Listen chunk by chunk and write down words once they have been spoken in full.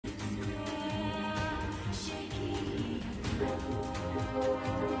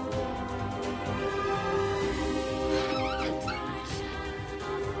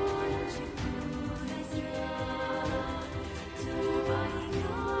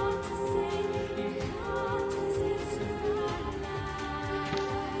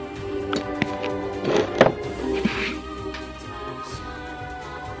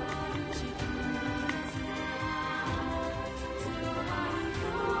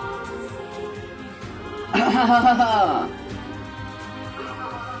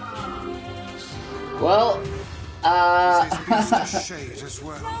Well,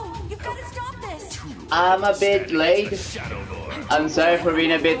 I'm a bit late. I'm sorry for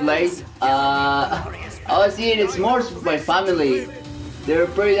being a bit late. I was eating s'mores with my family. They're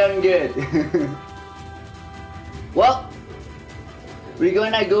pretty damn good. Well, we're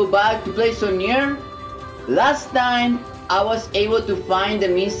gonna go back to play some Nier. Last time, I was able to find the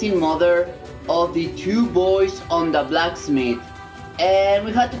missing mother of the two boys on the blacksmith. And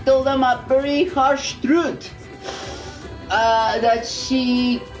we had to tell them a very harsh truth. That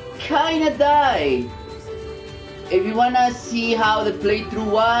she kinda died. If you wanna see how the playthrough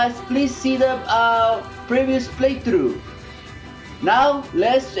was, please see the previous playthrough. Now,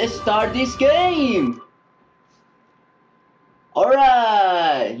 let's start this game!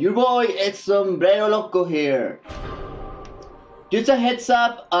 Alright, your boy it's Sombrero Loco here. Just a heads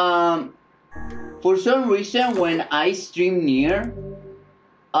up, for some reason when I stream Nier,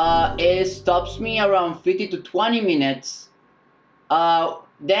 it stops me around 15 to 20 minutes.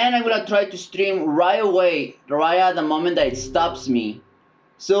 Then I'm gonna try to stream right away, right at the moment that it stops me.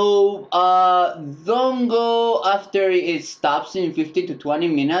 So don't go after it stops in 15 to 20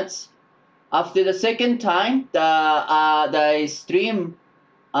 minutes. After the second time that I stream,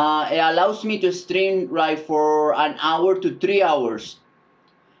 it allows me to stream right for an hour to 3 hours.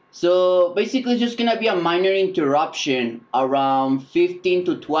 So basically it's just gonna be a minor interruption around 15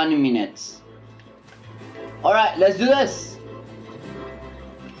 to 20 minutes. Alright, let's do this.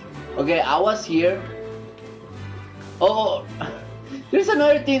 Okay, I was here. Oh, there's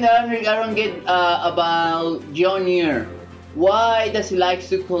another thing that I don't get about John Nier. Why does he like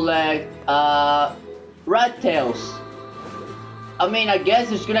to collect rat tails? I mean, I guess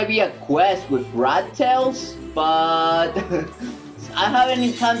there's gonna be a quest with rat tails, but I haven't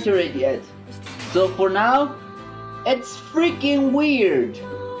encountered it yet. So for now, it's freaking weird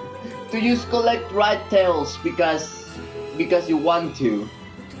to just collect rat tails because you want to.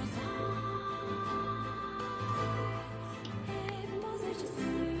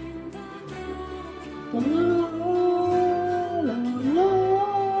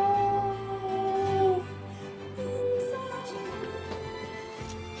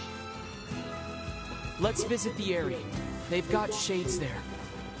 Let's visit the area. They've got shades there.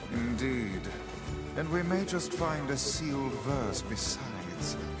 Indeed. And we may just find a sealed verse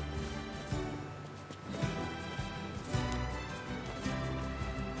besides.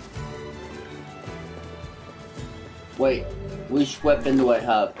 Wait, which weapon do I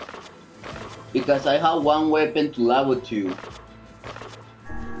have? Because I have one weapon to level 2.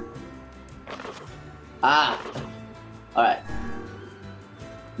 Ah! Alright.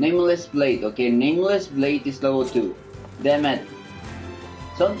 Nameless Blade. Okay, Nameless Blade is level 2. Damn it.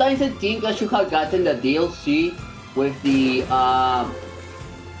 Sometimes I think I should have gotten the DLC with the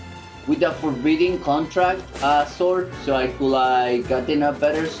Forbidden Contract sword, so I could like gotten a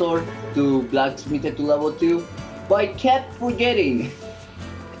better sword to blacksmith it to level 2. But I kept forgetting.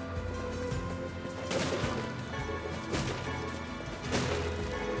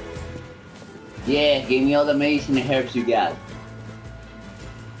 Yeah, give me all the amazing herbs you got.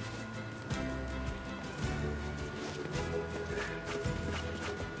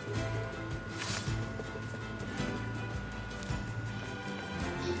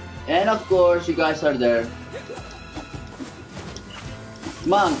 And of course, you guys are there.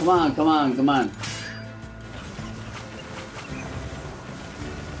 Come on, come on, come on, come on.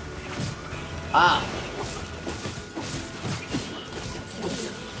 Ah!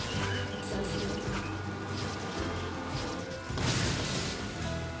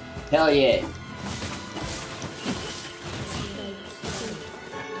 Hell yeah.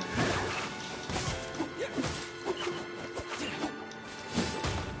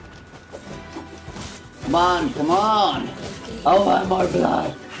 Come on, come on! I want more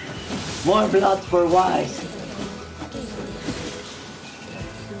blood! More blood for Wise!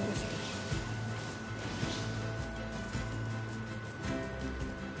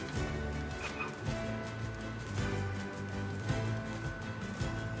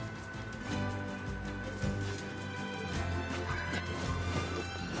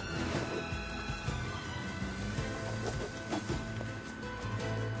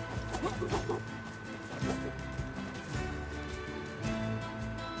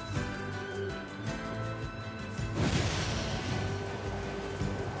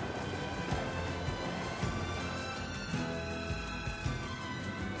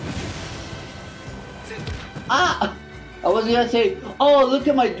 Ah! I was gonna say, oh, look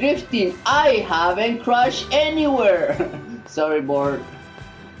at my drifting. I haven't crashed anywhere. Sorry, board.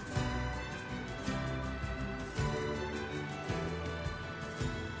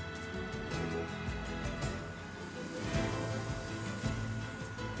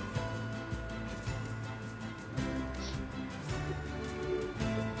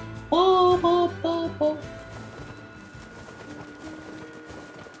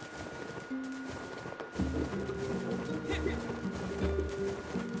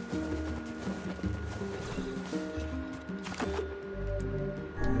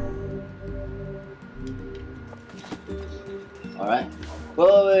 Alright.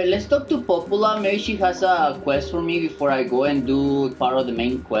 Well, let's talk to Popula. Maybe she has a quest for me before I go and do part of the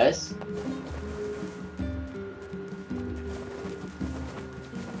main quest.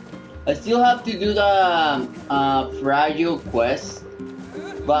 I still have to do the fragile quest,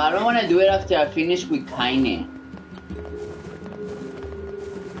 but I don't want to do it after I finish with Quien.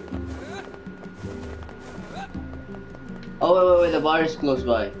 Oh wait, the bar is close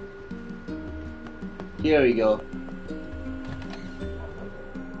by. Here we go.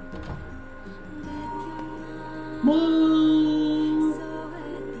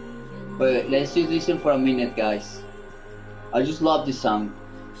 Wait, let's just listen for a minute, guys. I just love this song.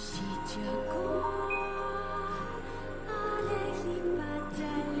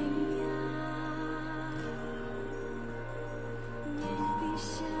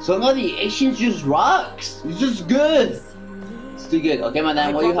 Song of the Asians just rocks. It's just good. It's too good. Okay,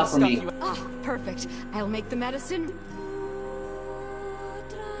 madam, what do you have for me? Ah, perfect. I'll make the medicine.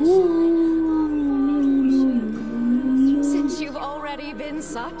 Since you've already been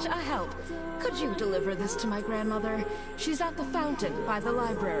such a help, could you deliver this to my grandmother? She's at the fountain by the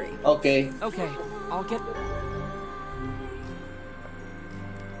library. Okay. Okay, I'll get...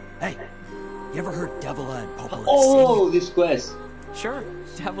 Hey, you ever heard Devila and Popola Oh, sing? this quest. Sure,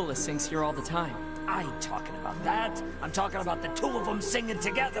 Devila sings here all the time. I ain't talking about that. I'm talking about the two of them singing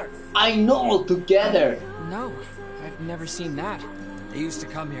together. I know, together. No, I've never seen that. They used to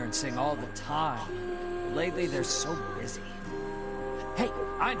come here and sing all the time. Lately, they're so busy. Hey,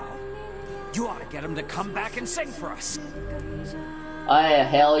 I know. You ought to get them to come back and sing for us.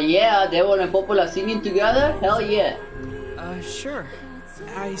 Hell yeah, Devil and Popula singing together? Hell yeah. Sure.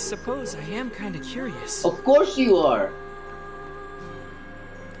 I suppose I am kinda curious. Of course you are.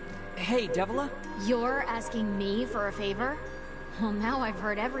 Hey, Devila? You're asking me for a favor? Well, now I've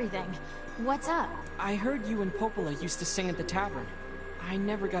heard everything. What's up? I heard you and Popola used to sing at the tavern. I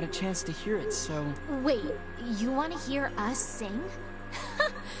never got a chance to hear it, so... Wait, you want to hear us sing?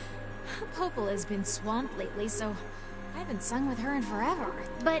 Popola's been swamped lately, so I haven't sung with her in forever.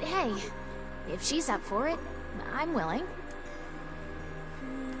 But hey, if she's up for it, I'm willing.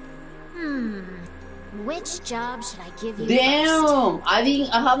 Which job should I give you Damn! first?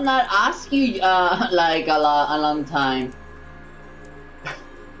 I have not asked you like a long time.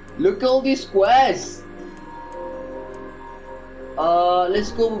 Look at all these quests.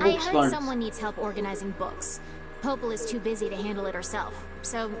 Let's go with I books heard first. someone needs help organizing books. Popol is too busy to handle it herself.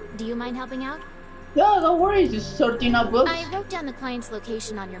 So, do you mind helping out? Yeah, don't worry, just sorting out books. I wrote down the client's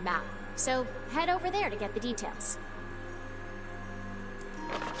location on your map, so head over there to get the details.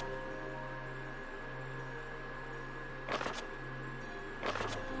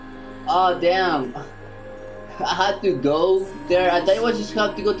 Oh damn. I had to go there. I thought it was just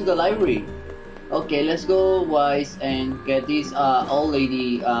have to go to the library. Okay, let's go Wise and get this old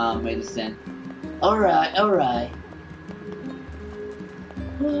lady medicine. Alright.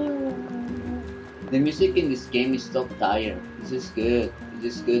 The music in this game is top tier. This is good.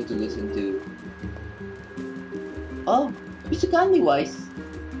 This is good to listen to. Oh, it's a candy Wise.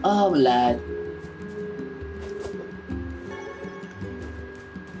 Oh lad.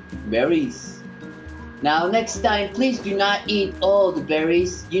 Berries. Now next time, please do not eat all the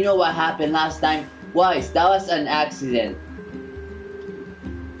berries. You know what happened last time? Wise, that was an accident.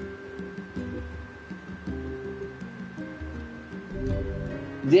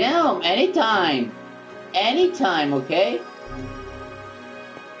 Damn, anytime. Anytime, okay?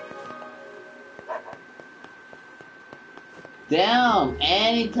 Damn,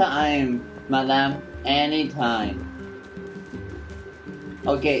 anytime, madam. Anytime.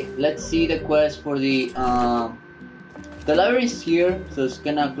 Okay, let's see the quest for the library is here, so it's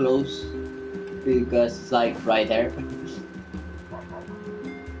gonna close because it's like right there.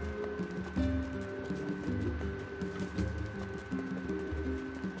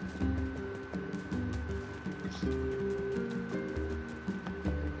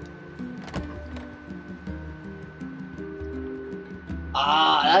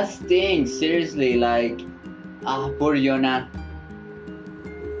 That stinks, seriously, like, poor Yona.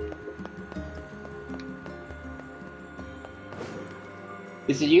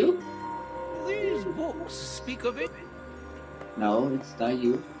 Is it you? These books speak of it. No, it's not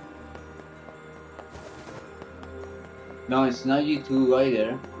you. No, it's not you too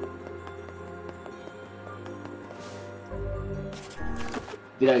either.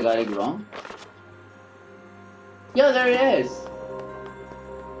 Did I got it wrong? Yeah, there it is.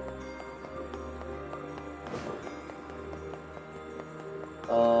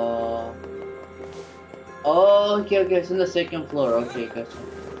 Oh, okay, it's on the second floor. Okay, gotcha.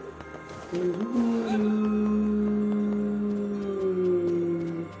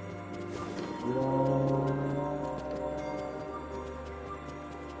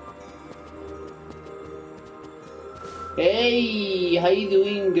 how you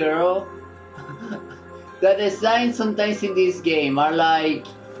doing, girl? The designs sometimes in this game are like,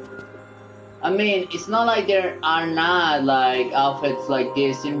 I mean, it's not like there are not like outfits like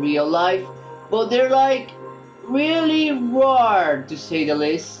this in real life, but they're like really rare to say the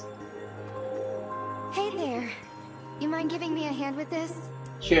least. Hey there. You mind giving me a hand with this?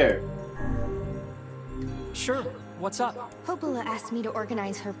 Sure. Sure, what's up? Hola asked me to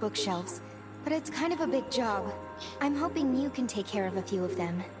organize her bookshelves, but it's kind of a big job. I'm hoping you can take care of a few of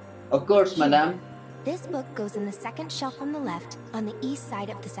them. Of course, madam. This book goes in the second shelf from the left, on the east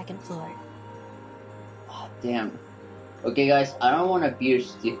side of the second floor. Oh, damn. Okay, guys, I don't want to appear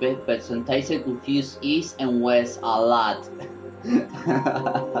stupid, but sometimes I confuse east and west a lot.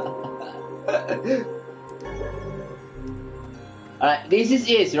 Alright, this is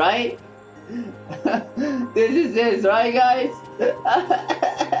east, right? This is east, right, guys?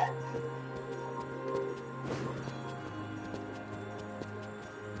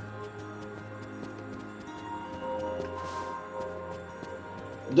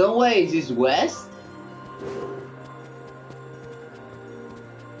 Don't wait, is this west?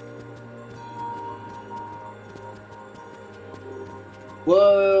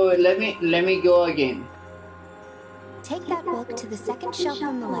 Whoa, let me go again. Take that book to the second shelf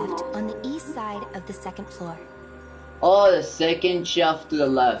from the left, on the east side of the second floor. Oh, the second shelf to the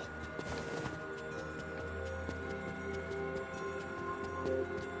left.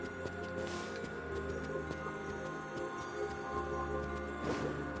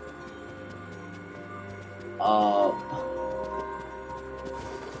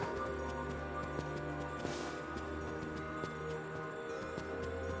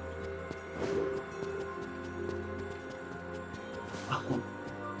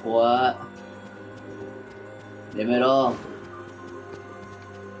 What? Dímelo.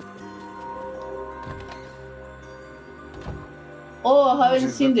 Oh, I haven't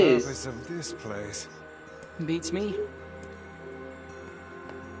seen this. What is the purpose of this place? Beats me.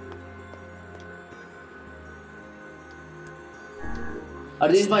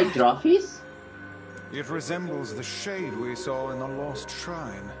 Are these my trophies? It resembles the shade we saw in the lost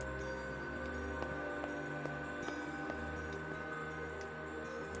shrine.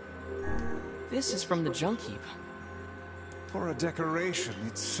 This is from the junk heap. For a decoration,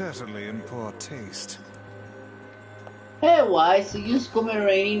 it's certainly in poor taste. Hey, why? So use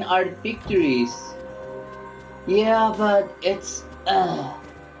commemorating our victories. Yeah, but it's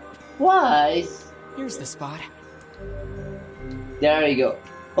wise. Here's the spot. There you go.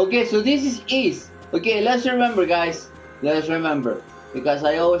 Okay, so this is east. Okay, let's remember, guys. Let's remember, because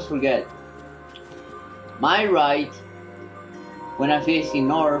I always forget. My right, when I'm facing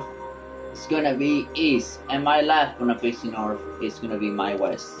north, it's gonna be east, and my left when I'm facing north is gonna be my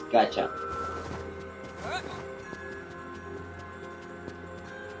west. Gotcha.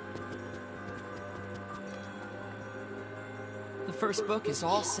 The first book is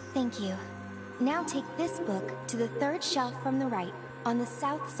all Thank you. Now take this book to the third shelf from the right, on the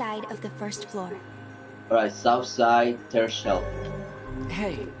south side of the first floor. Alright, south side, third shelf.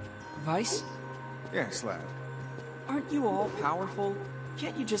 Hey, Vice? Yes, lad. Aren't you all powerful?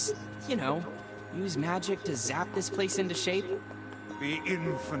 Can't you just, you know, use magic to zap this place into shape? The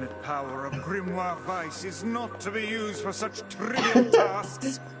infinite power of Grimoire Vice is not to be used for such trivial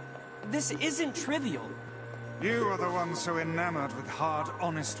tasks. This isn't trivial. You are the one so enamored with hard,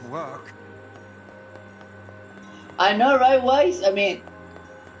 honest work. I know, right, Wise? I mean,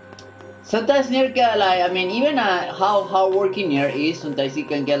 sometimes Nier can, like, I mean, even how working Nier is, sometimes he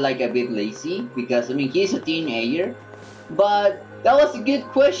can get like a bit lazy because I mean he's a teenager. But that was a good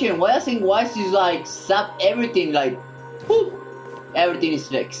question. Why doesn't Wise just like zap everything, like, whoop, everything is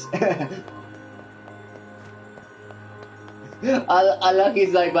fixed? I like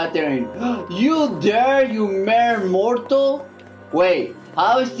his like battering. You dare, you mere mortal? Wait,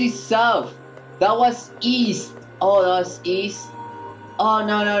 how is this south? That was east. Oh, that was east. Oh,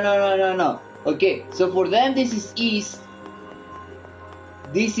 no. Okay, so for them this is east.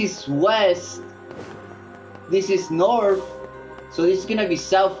 This is west. This is north. So this is gonna be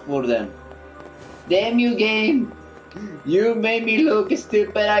south for them. Damn you, game. You made me look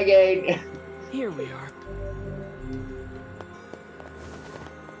stupid again. Here we are.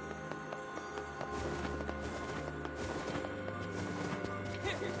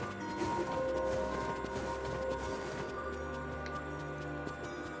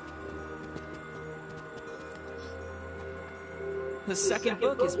 The second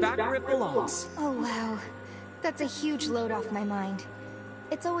book is back where it belongs. Oh wow, that's a huge load off my mind.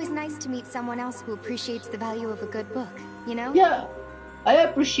 It's always nice to meet someone else who appreciates the value of a good book, you know? Yeah, I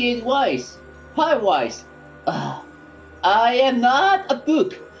appreciate Wise. Hi, Wise. I am not a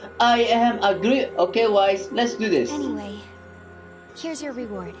book. I am a Okay, Wise, let's do this. Anyway, here's your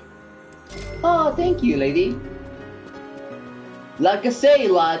reward. Oh, thank you, lady. Like I say,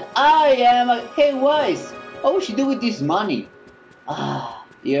 lad, I am a... Hey, Wise, what would you do with this money? Ah,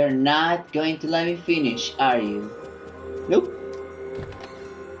 you're not going to let me finish, are you? Nope.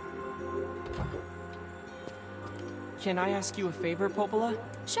 Can I ask you a favor, Popola?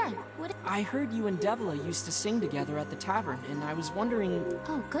 Sure, what? I heard you and Devila used to sing together at the tavern, and I was wondering...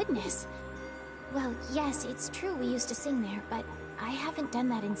 Oh, goodness. Well, yes, it's true we used to sing there, but I haven't done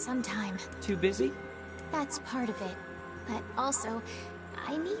that in some time. Too busy? That's part of it. But also,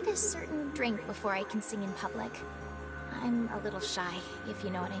 I need a certain drink before I can sing in public. I'm a little shy, if you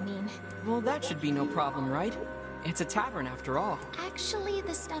know what I mean. Well, that should be no problem, right? It's a tavern after all. Actually,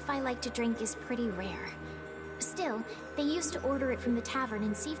 the stuff I like to drink is pretty rare. Still, they used to order it from the tavern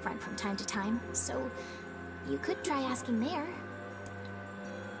in Seafront from time to time, so you could try asking there.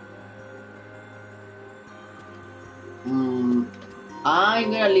 I'm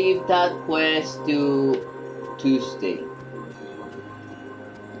gonna leave that quest to Tuesday.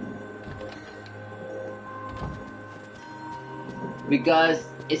 Because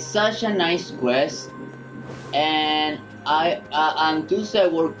it's such a nice quest, and on Tuesday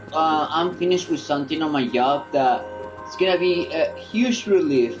I'm finished with something on my job that it's gonna be a huge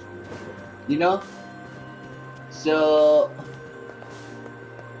relief, you know. So,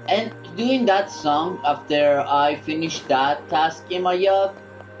 and doing that song after I finish that task in my job,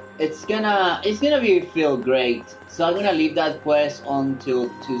 it's gonna feel great. So I'm gonna leave that quest until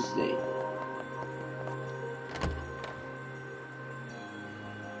Tuesday.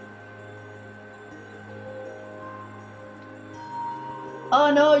 Oh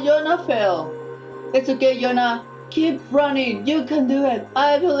no, Yona fell. It's okay, Yona. Keep running. You can do it.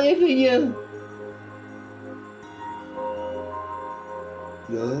 I believe in you.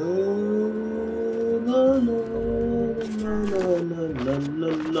 La la la la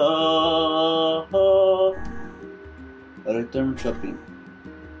la la. Return shopping.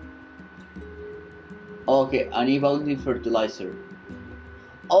 Okay, I need bounty fertilizer.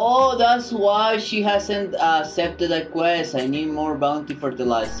 Oh, that's why she hasn't accepted a quest. I need more bounty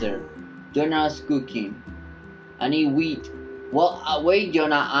fertilizer. Jonah's cooking. I need wheat. Well, wait,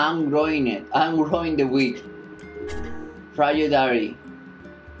 Jonah, I'm growing it. I'm growing the wheat. Fragile dairy.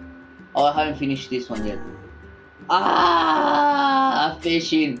 Oh, I haven't finished this one yet. Ah,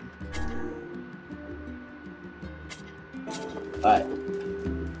 fishing. Alright.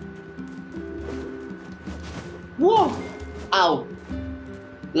 Whoa! Ow!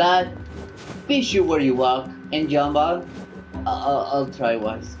 Lad, fish you where you walk and jump out. I'll try,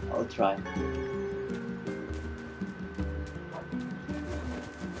 Wise. I'll try.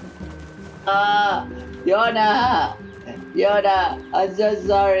 Yoda! Yoda! I'm so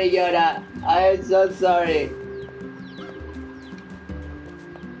sorry, Yoda! I am so sorry.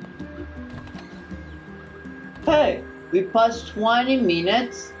 Hey! We passed 20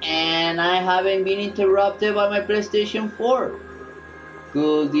 minutes and I haven't been interrupted by my PlayStation 4.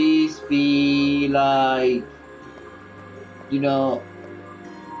 Could this be like, you know,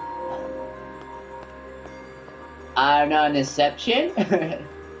 I don't know, an exception?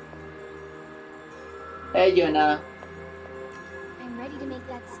 Hey, Jonah. I'm ready to make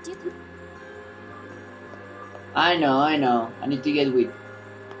that stupid... I know. I need to get with.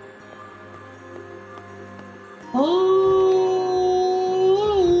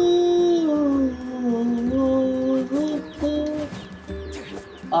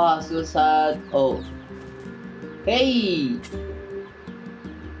 Ah, so sad. Oh. Hey!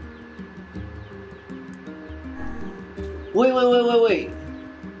 Wait.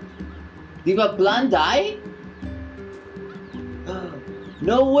 Did my plant die?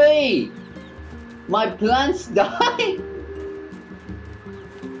 No way! My plants die?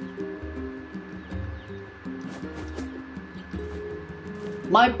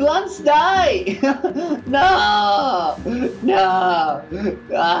 My plants die! No!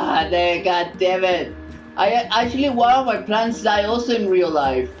 Ah, god damn it! Actually, one of my plants died also in real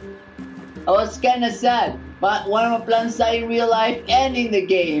life. I was kinda sad, but one of my plants died in real life and in the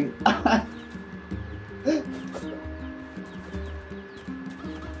game.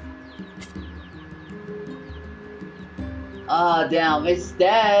 Ah, damn, it's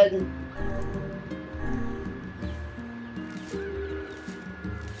dead.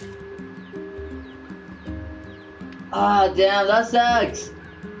 Ah, damn, that sucks.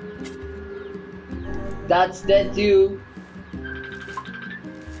 That's dead too.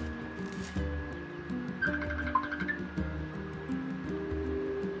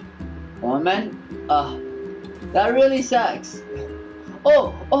 Oh man. That really sucks.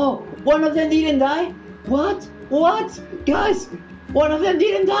 Oh, one of them didn't die? What? Guys, one of them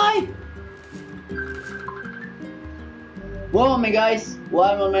didn't die? One moment, guys.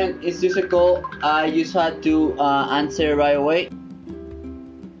 One moment. It's just a call. I just had to answer right away.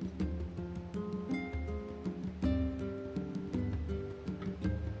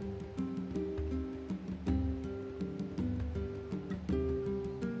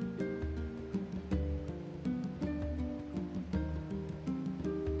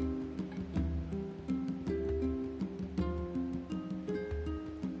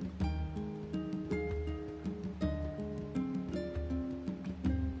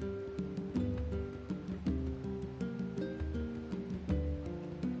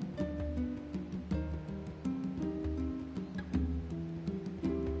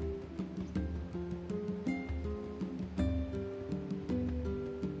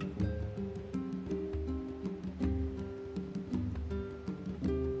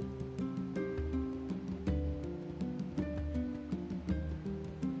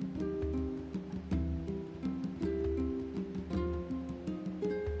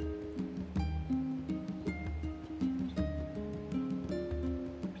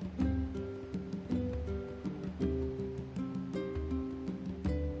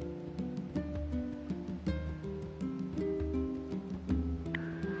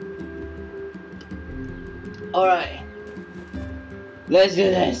 Alright, let's do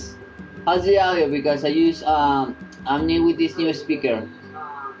this. How's the audio? Because I use I'm new with this new speaker.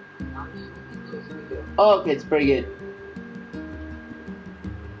 Oh, okay, it's pretty good.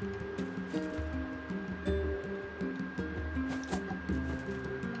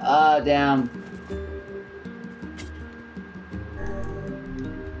 Ah, damn.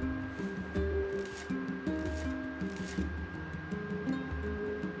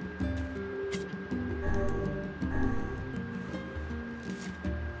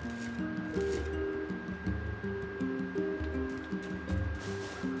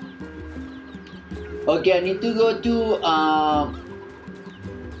 Okay, I need to go to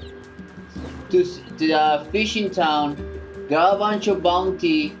the fishing town, grab a bunch of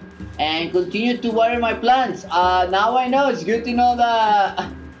bounty, and continue to water my plants. Now I know. It's good to know that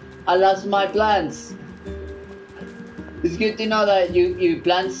I lost my plants. It's good to know that your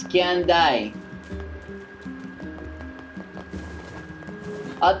plants can die.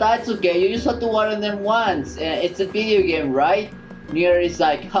 I thought it's okay. You just have to water them once. It's a video game, right? Nier is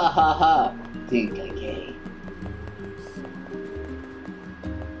like, ha ha ha. Think again.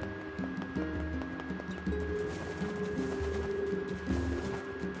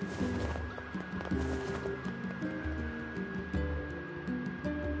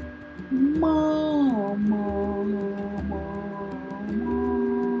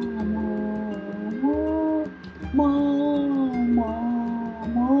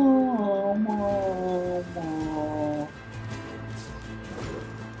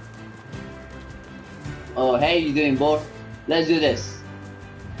 Oh, hey, you doing, boy? Let's do this.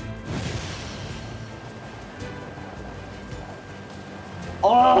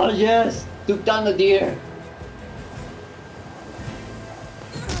 Oh, yes! Took down the deer.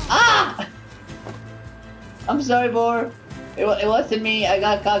 Ah! I'm sorry, boy. It wasn't me. I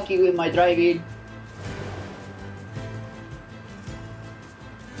got cocky with my driving.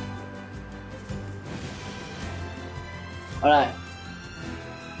 Alright.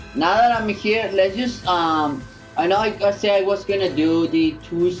 Now that I'm here, let's just I know I said I was gonna do the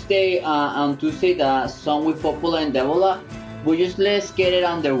Tuesday on Tuesday the song with Popola and Devola, but just let's get it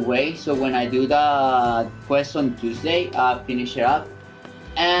underway. So when I do the quest on Tuesday, finish it up,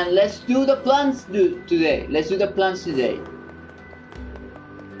 and let's do the plans today. Let's do the plans today.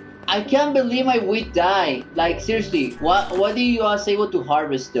 I can't believe my wheat died. Like seriously, what do you guys able to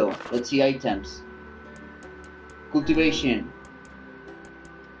harvest though? Let's see items. Cultivation.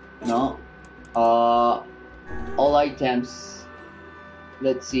 No. All items.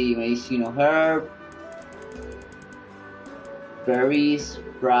 Let's see. Medicino herb. Berries.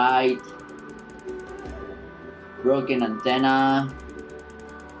 Bright. Broken antenna.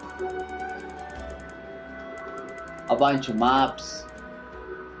 A bunch of maps.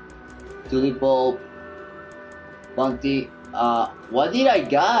 Tulip bulb. Bounty. What did I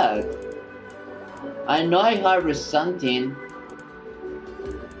get? I know I harvest something.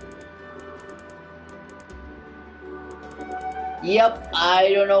 Yep,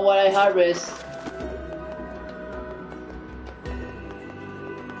 I don't know what I harvest.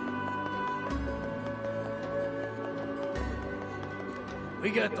 We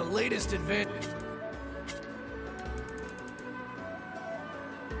got the latest advantage.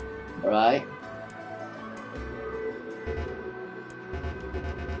 Alright.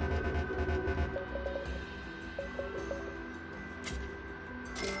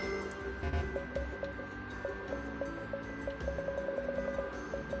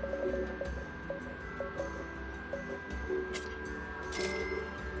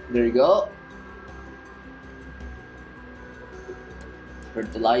 There you go.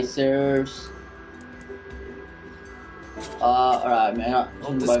 Fertilizers. Alright, I'm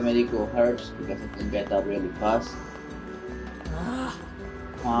not buy medical herbs because I can get that really fast.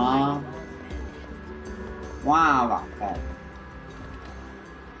 Wow, okay.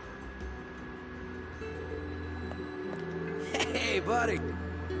 Hey, buddy.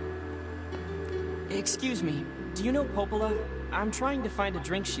 Excuse me, do you know Popola? I'm trying to find a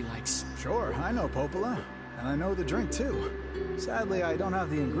drink she likes. Sure, I know Popola, and I know the drink too. Sadly, I don't have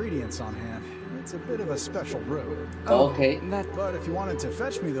the ingredients on hand. It's a bit of a special brew. Okay. But if you wanted to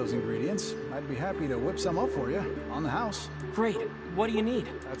fetch me those ingredients, I'd be happy to whip some up for you on the house. Great. What do you need?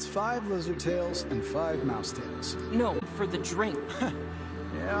 That's 5 lizard tails and 5 mouse tails. No, for the drink.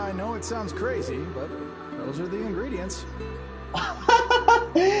 Yeah, I know it sounds crazy, but those are the ingredients.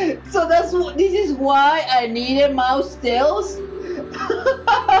 So this is why I needed mouse tails?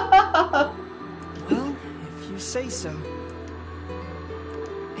 Well, if you say so.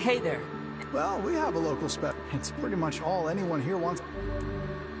 Hey there. Well, we have a local spec. It's pretty much all anyone here wants.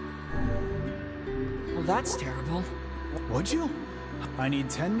 Well, that's terrible. Would you? I need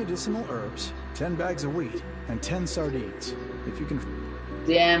 10 medicinal herbs, 10 bags of wheat, and 10 sardines. If you can...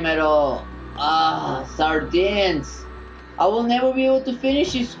 Damn it all. Sardines. I will never be able to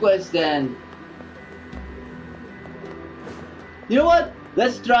finish this quest then. You know what?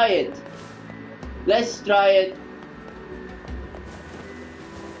 Let's try it. Let's try it.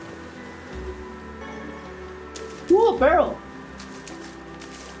 Ooh, a barrel.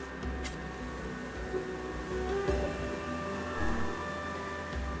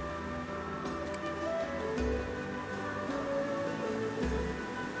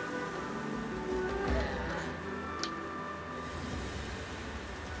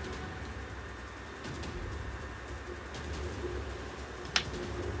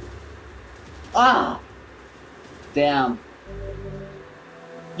 Ah! Damn.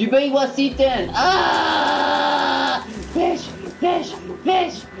 Yubei was eaten! Ah! Fish! Fish!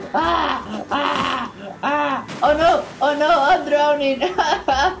 Fish! Ah! Ah! Ah! Oh no! Oh no! I'm drowning!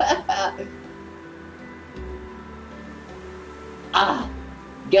 Ah!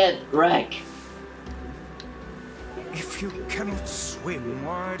 Get wrecked! If you cannot swim,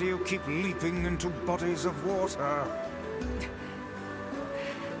 why do you keep leaping into bodies of water?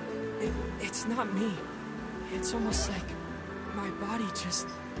 It's not me. It's almost like my body just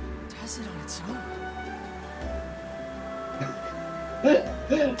does it on its own.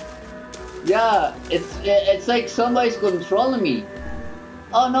 Yeah, it's like somebody's controlling me.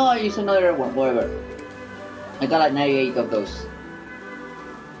 Oh no, I used another one, whatever. I got like 98 of those.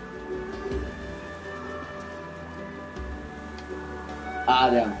 Ah,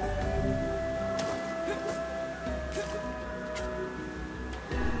 damn.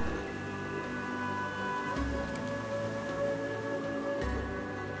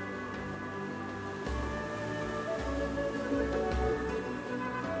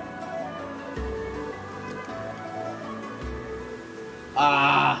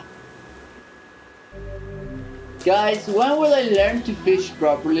 Ah. Guys, when will I learn to fish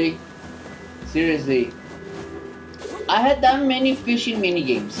properly? Seriously. I had done many fishing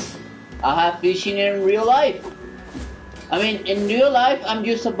minigames. I have fishing in real life. I mean, in real life, I'm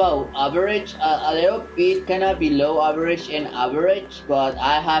just about average, a little bit kind of below average and average, but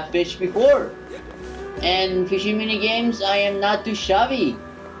I have fished before. And fishing minigames, I am not too shabby.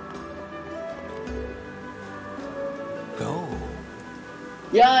 Go.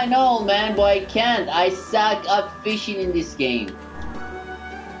 Yeah, I know, man, but I can't. I suck at fishing in this game.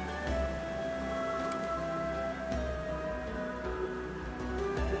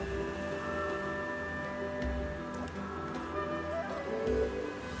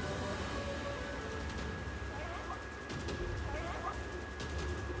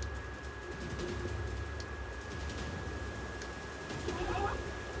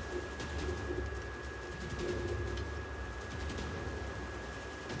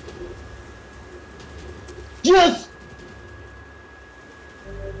 Yes!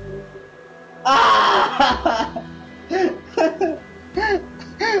 Ah!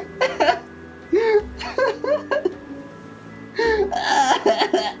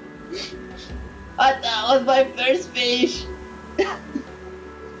 That was my first fish.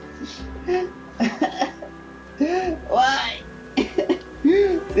 Why?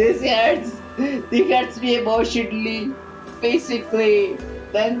 This hurts. This hurts me emotionally, physically,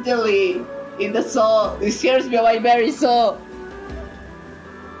 mentally, in the soul. This scares me on my very soul.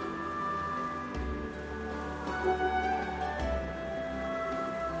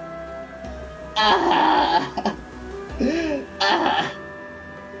 Ah. Ah.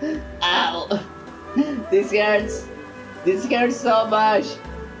 This hurts. This hurts so much.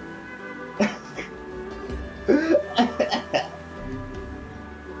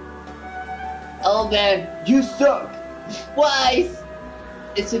 Oh man, you suck. Why?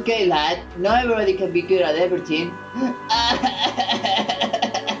 It's okay, lad. Not everybody can be good at everything.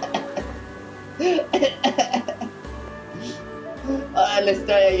 Let's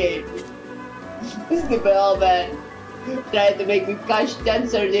try again. Stupid old man trying to make me catch 10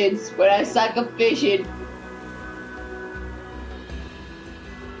 sardines when I suck at fishing.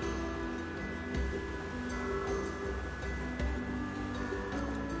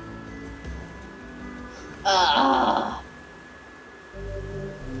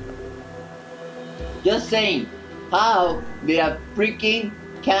 Just saying, how did a freaking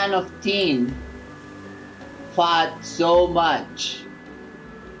can of tin fat so much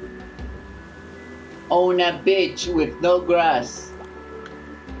on a beach with no grass?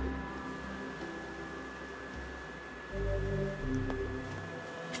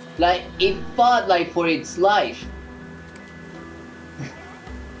 Like, it fought like for its life.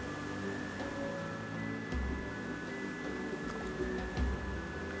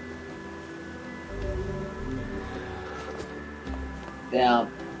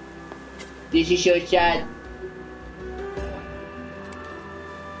 Damn. This is so sad.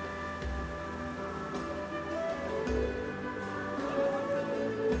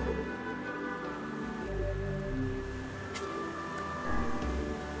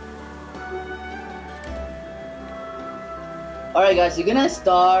 Alright guys, we're gonna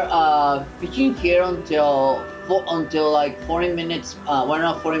start pitching here until like 40 minutes, well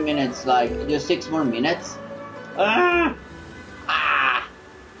not 40 minutes, like just 6 more minutes.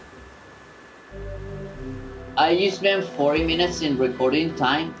 I just spent 40 minutes in recording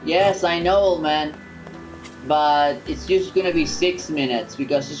time. Yes, I know, old man. But it's just gonna be 6 minutes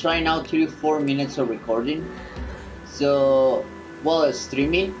because it's right now 3 to 4 minutes of recording. So, well, it's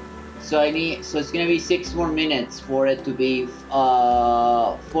streaming. So it's gonna be 6 more minutes for it to be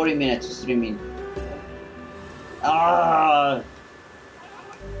 40 minutes of streaming.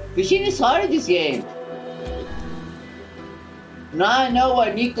 Fishing is hard in this game. Now I know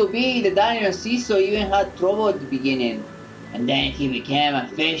what Nico B, the diner Ciso, even had trouble at the beginning. And then he became a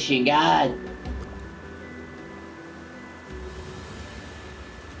fishing god.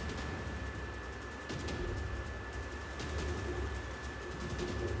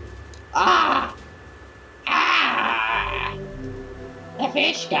 The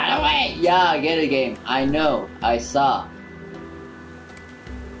fish got away! Yeah, I get it, game. I know. I saw.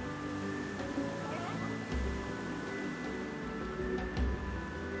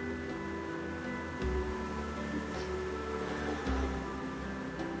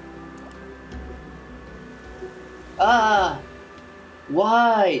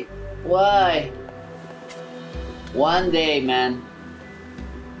 Why? Why? One day, man.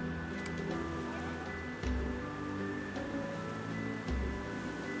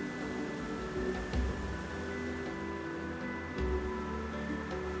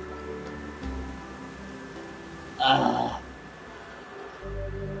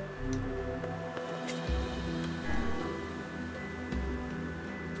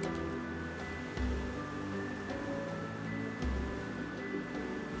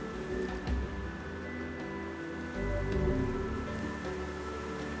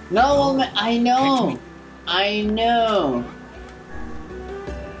 No, man, I know. I know.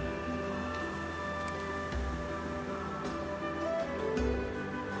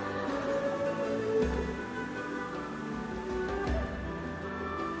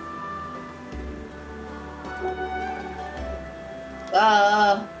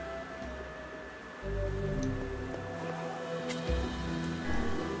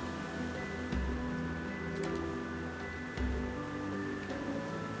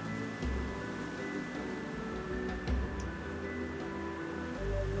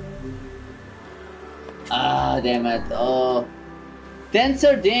 Damn it. Oh. 10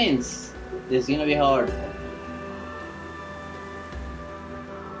 sardines. This is gonna be hard.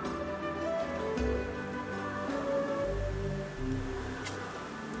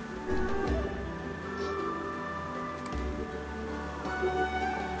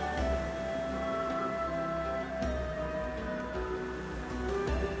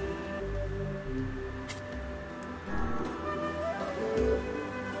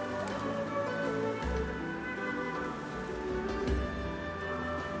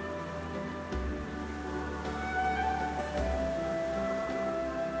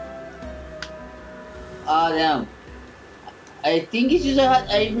 Damn. I think it's just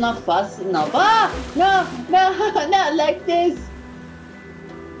I'm not fast enough. No, not like this.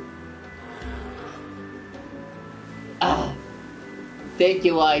 Ah, thank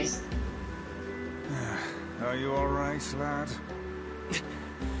you, Ice. Are you alright, lad?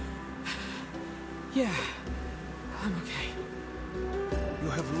 Yeah, I'm okay. You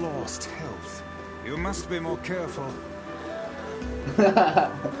have lost health. You must be more careful.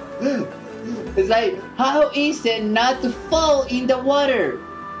 It's like, how is it not to fall in the water?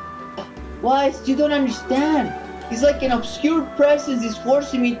 Why? You don't understand. It's like an obscure presence is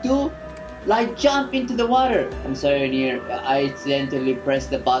forcing me to, like, jump into the water. I'm sorry, Nier. I accidentally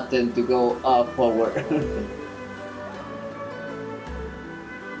pressed the button to go forward.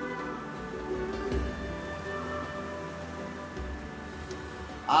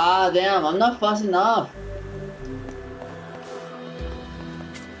 Ah, damn, I'm not fast enough.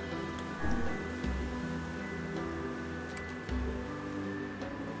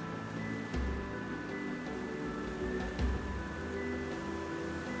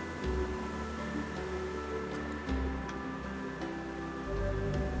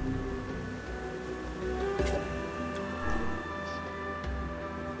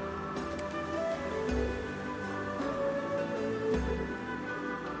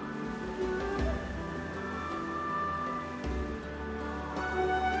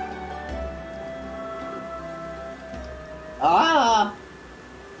 Ah!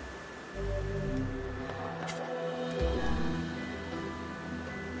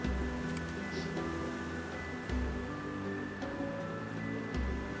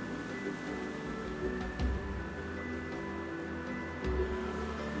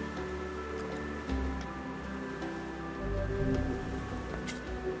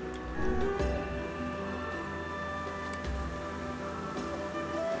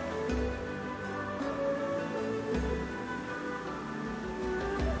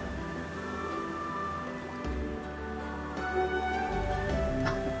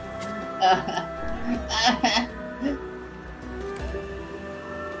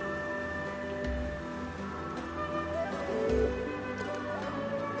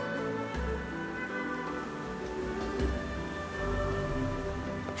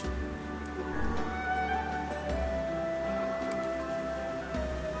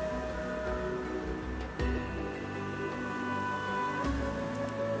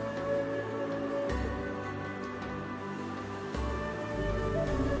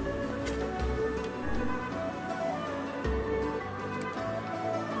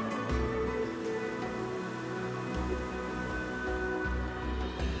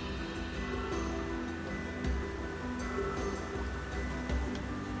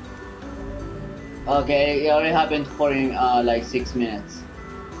 Okay, it already happened for in like 6 minutes.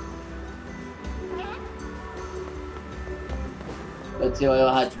 Let's see what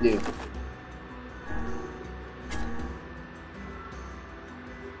I had to do.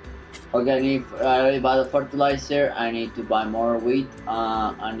 Okay, I need I already bought the fertilizer. I need to buy more wheat.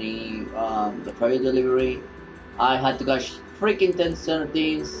 I need the freight delivery. I had to catch freaking 10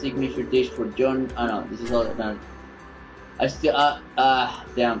 sardines. Signature dish for John. I know this is all done. I still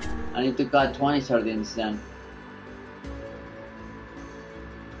damn. I need to cut 20 sardines then.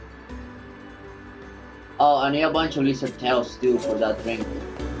 Oh, I need a bunch of lizard tails too for that drink.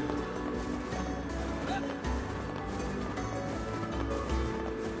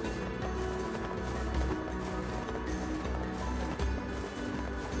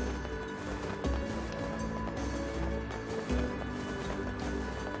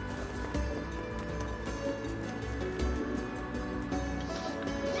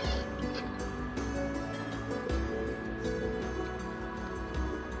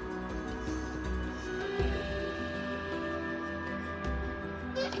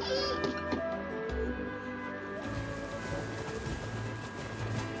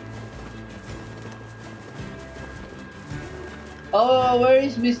 Oh, where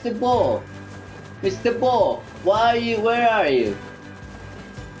is Mr. Bo? Mr. Bo, why are you? Where are you?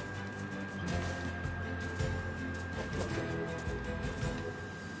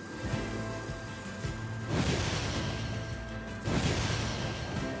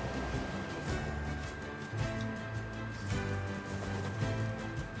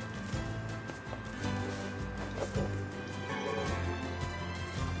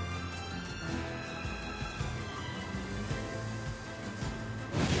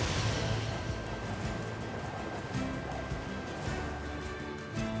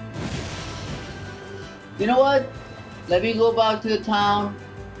 You know what? Let me go back to the town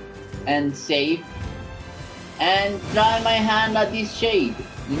and save and try my hand at this shade,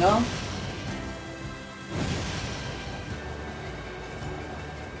 you know?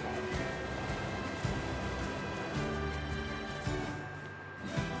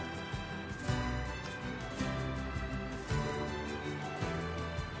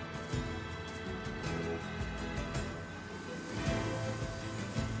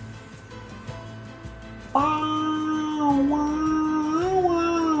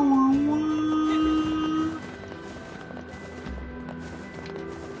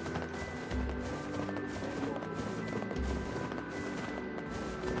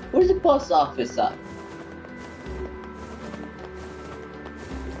 post office up?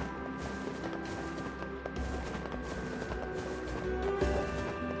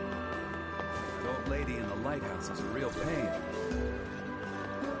 That old lady in the lighthouse is a real pain.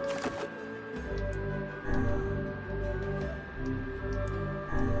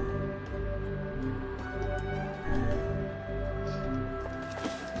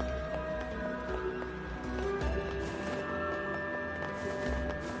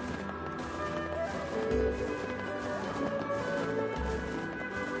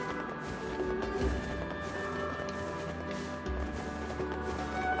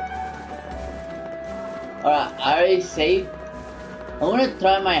 Alright, I already saved. I'm gonna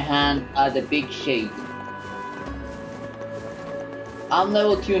try my hand at the big shade. I'm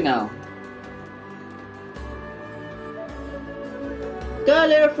level 2 now. Got a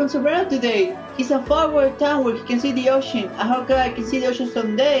letter from Sombreros today. He's a far-away town where he can see the ocean. I hope I can see the ocean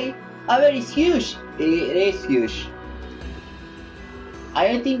someday. I bet it's huge. It is huge. I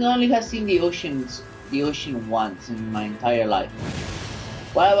don't think I only have seen the ocean once in my entire life.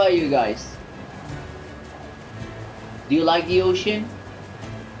 What about you guys? Do you like the ocean?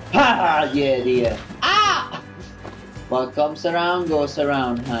 Ha! Yeah, dear. Ah! What comes around goes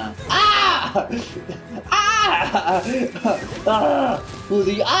around, huh? Ah! Ah! Ah!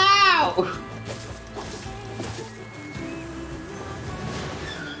 The ow!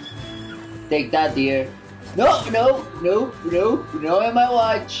 Take that, dear. No, no, no, no, no in my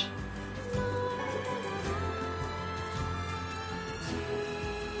watch.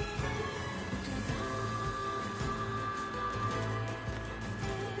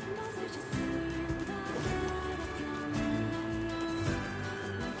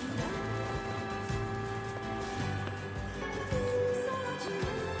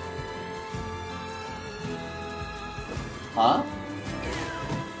 Huh?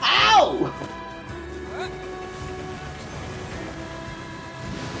 Ow!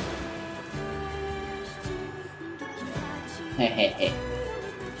 Hehehe.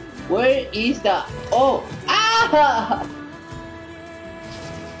 Where is the... Oh! Ah!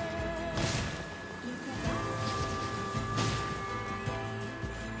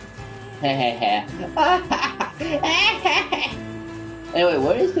 Hehehe. Anyway,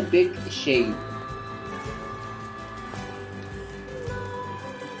 where is the big shade?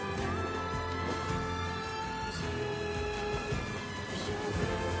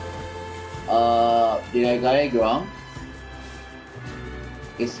 Did I get it wrong?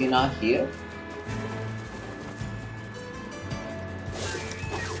 Is he not here?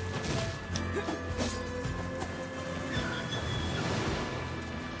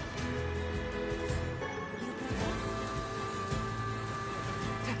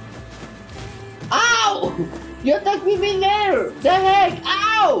 Ow! You attacked me there! The heck?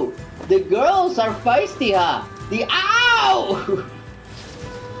 Ow! The girls are feisty, huh? The ow!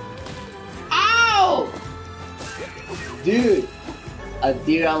 Ow! Dude, a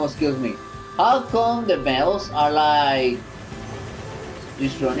deer almost kills me. How come the males are like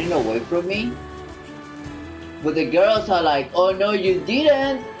just running away from me? But the girls are like, oh no you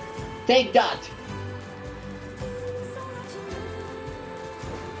didn't! Take that!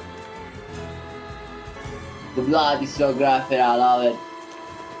 The blood is so graphic, I love it.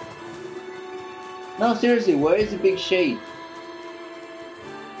 No, seriously, where is the big shade?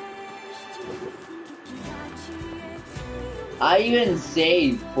 I even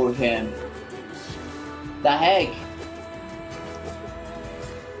saved for him. The heck?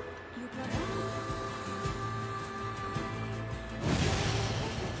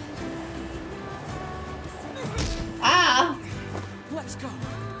 Ah! Let's go.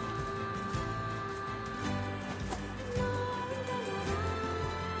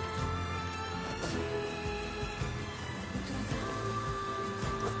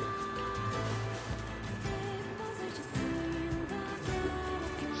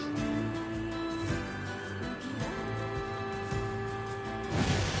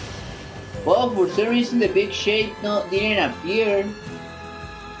 Well, for some reason the big shade didn't appear.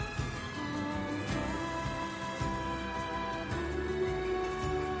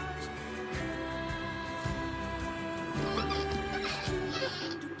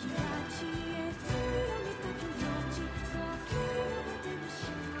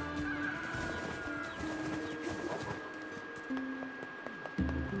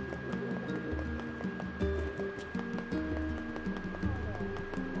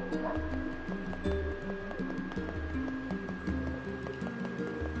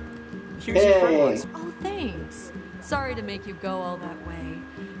 Here's your fertilizer. Oh, thanks. Sorry to make you go all that way.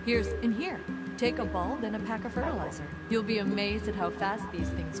 Here, Take a bulb and a pack of fertilizer. You'll be amazed at how fast these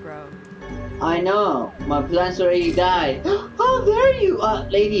things grow. I know. My plants already died. How dare you?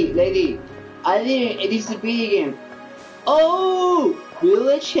 Lady. I didn't. It is a video game. Oh!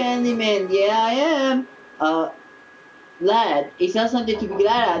 Village handyman. Yeah, I am. Lad, it's not something to be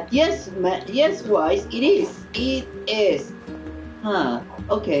glad at. Yes, yes, Wise. It is. It is. Huh.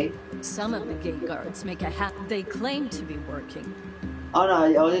 Okay. Some of the gate guards make a hat. They claim to be working. Oh no, I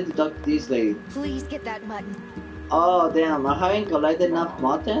wanted to talk to this lady. Please get that mutton. Oh damn, I haven't collected enough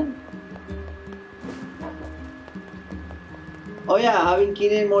mutton? Oh yeah, I haven't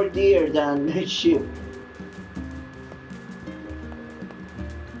killed more deer than sheep.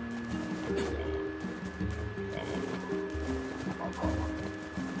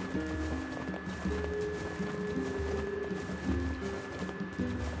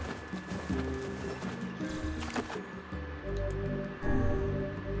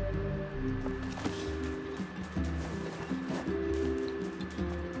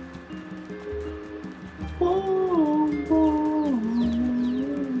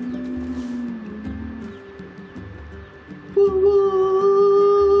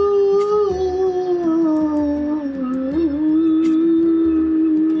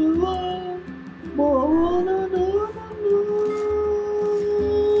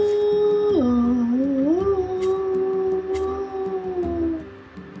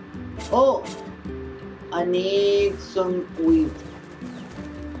 Oh, I need some wheat.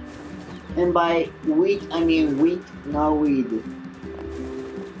 And by wheat, I mean wheat, not weed.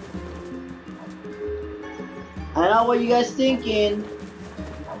 I know what you guys thinking,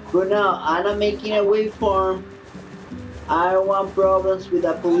 but no, I'm not making a wheat farm. I don't want problems with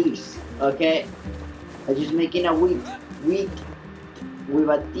the police, okay? I'm just making a wheat with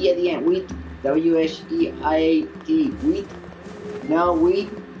a T at the end, wheat, W-H-E-I-T, wheat, no weed,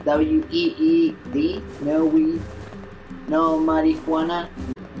 W-E-E-D, no weed, no marijuana,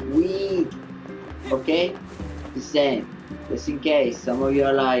 weed, okay? The same, just in case some of you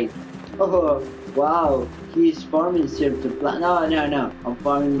are like, oh, wow, he's farming certain plant. No, I'm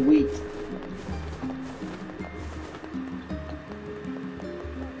farming wheat.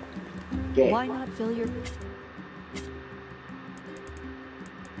 Okay. Why not fill your...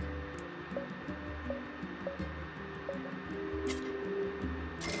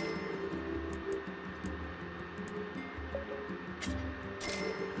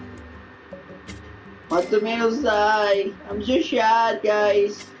 My tomatoes die. I'm so sad,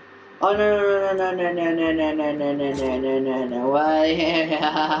 guys. Oh no.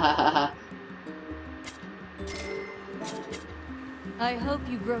 Why? I hope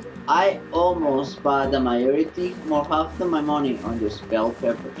you grow... I almost bought the majority, more half of my money on those bell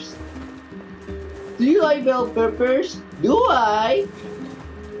peppers. Do you like bell peppers? Do I?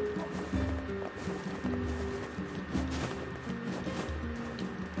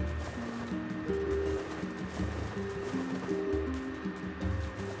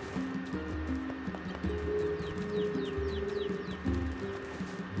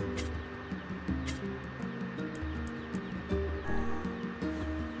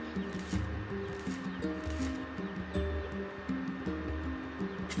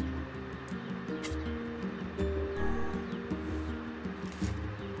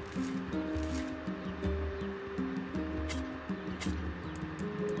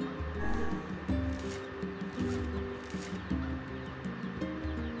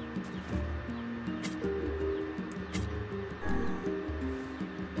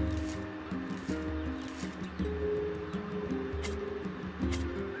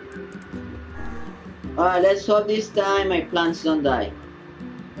 Alright, let's hope this time my plants don't die.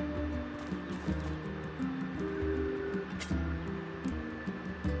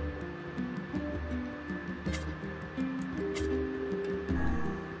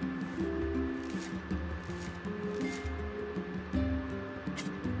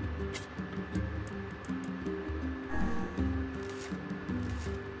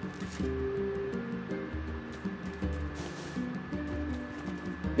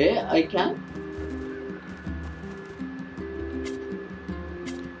 Yeah, I can.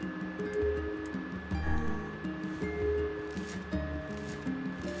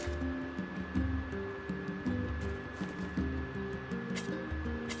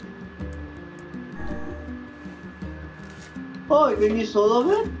 Oh, you can use all of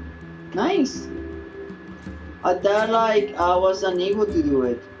it? Nice. I thought like I was unable to do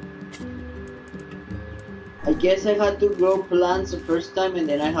it. I guess I had to grow plants the first time and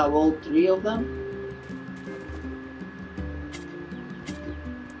then I have all three of them.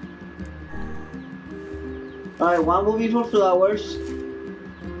 Alright, one will be for flowers.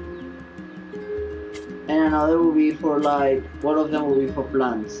 another will be for like, one of them will be for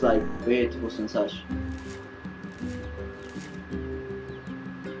plants, like vegetables and such.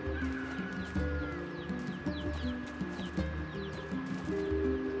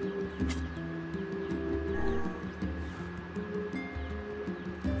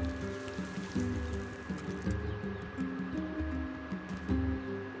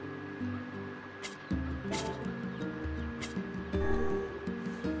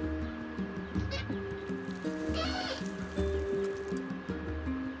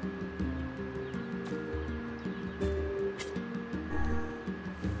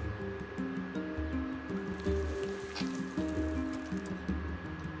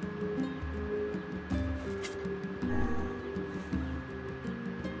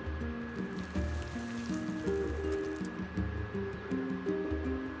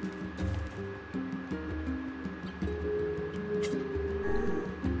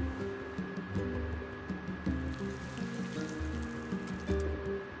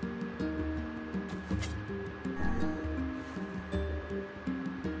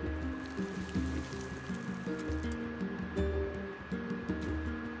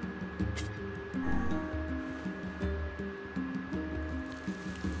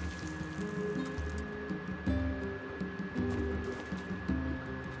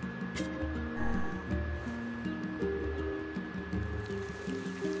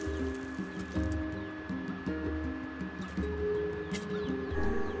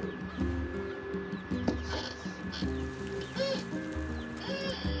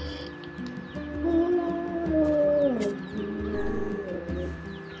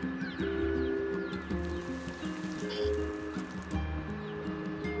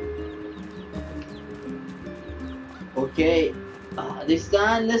 Okay, this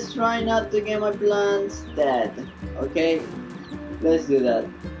time let's try not to get my plants dead. Okay, let's do that.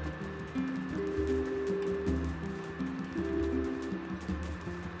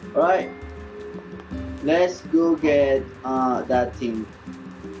 Alright, let's go get that thing.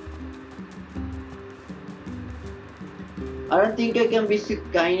 I don't think I can visit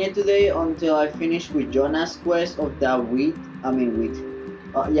Quien today until I finish with Jonah's quest of the wheat. I mean wheat.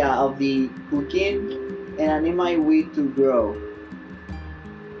 Yeah, of the cooking. And I need my wheat to grow.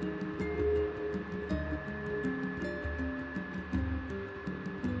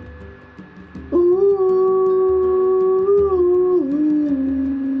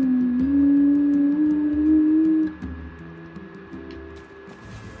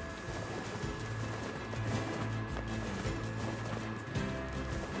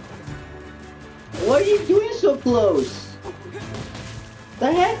 What are you doing so close?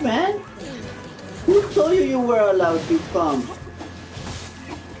 The heck, man? Who told you you were allowed to come?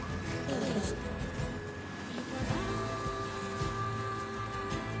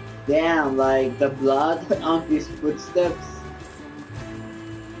 Damn, like the blood on his footsteps.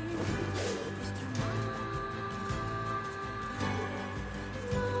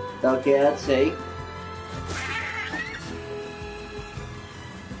 Okay, I'd say.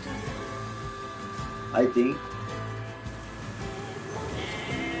 I think.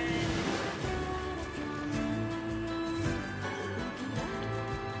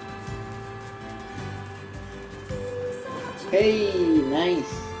 Hey, nice.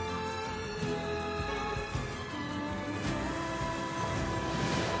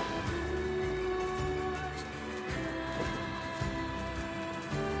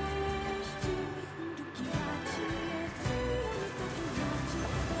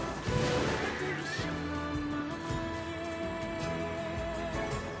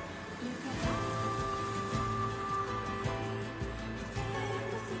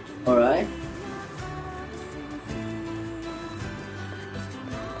 All right.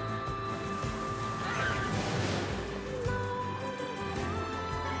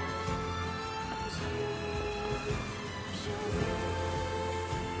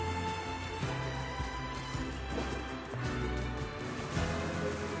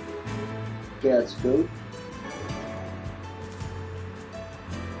 Okay, that's good.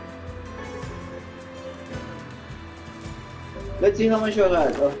 Let's see how much I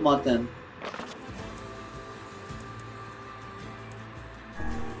got of mutton.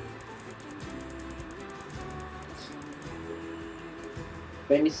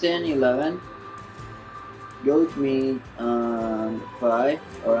 Venison 11. Goat meat 5.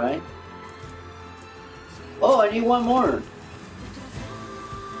 Alright. Oh, I need one more.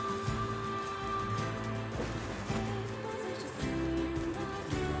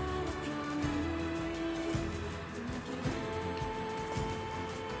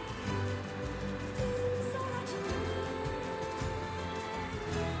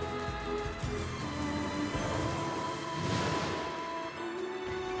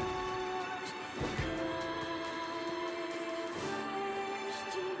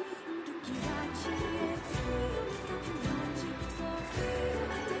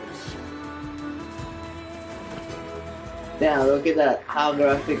 Damn, look at that, how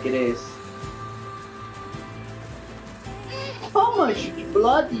graphic it is. How much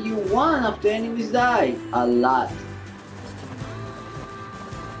blood do you want after enemies die? A lot.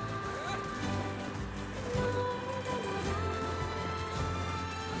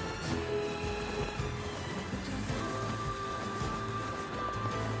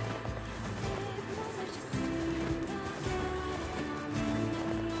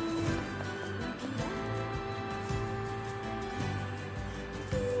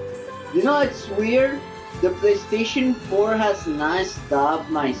 You know, it's weird. The PlayStation 4 has not stopped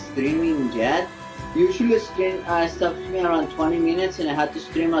my streaming yet. Usually I stop streaming around 20 minutes and I had to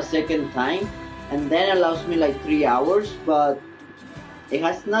stream a second time. And then it allows me like 3 hours, but it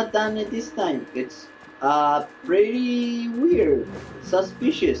has not done it this time. It's pretty weird.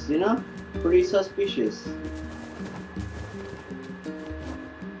 Suspicious, you know? Pretty suspicious.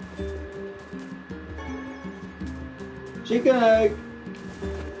 Chicken egg!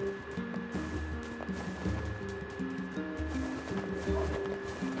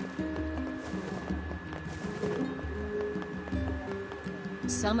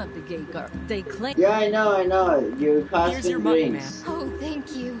 Some of the gay girls, they claim. Yeah, I know. Your Here's your husband money, drinks. man. Oh,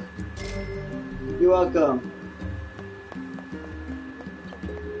 thank you. You're welcome.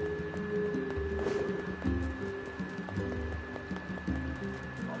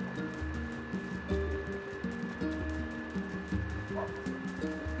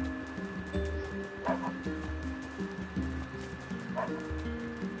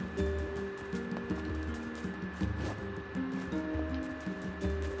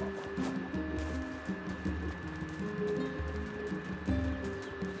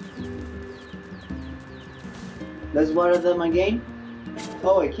 Let's water them again.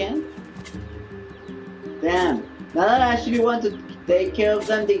 Oh, I can? Damn. Now that I actually want to take care of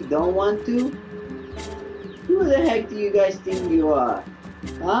them, they don't want to? Who the heck do you guys think you are?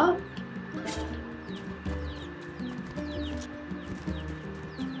 Huh?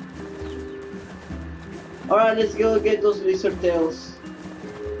 Alright, let's go get those lizard tails.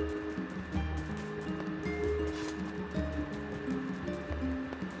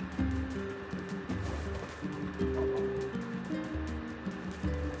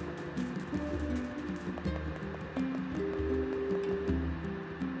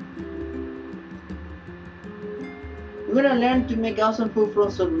 I'm gonna learn to make awesome food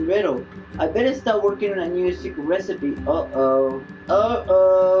from sombrero. I better start working on a new secret recipe. Uh-oh.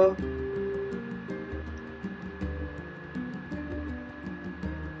 Uh-oh.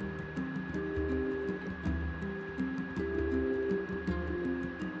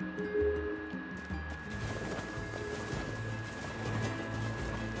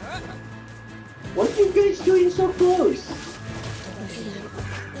 What are you guys doing so close?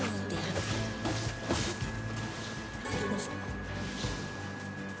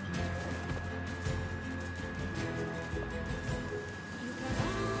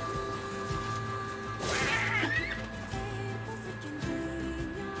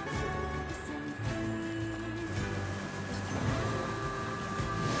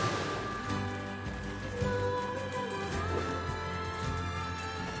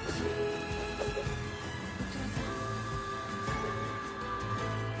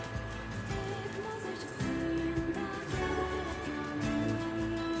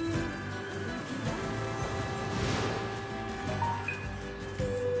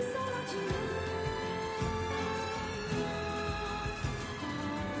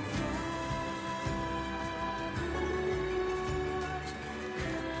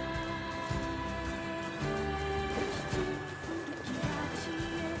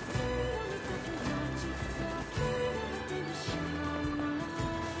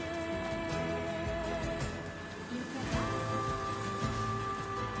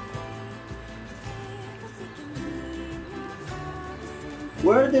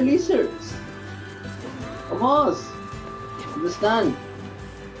 Where are the lizards? Vamos! Understand?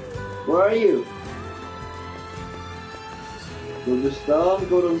 Where are you? ¿Dónde están,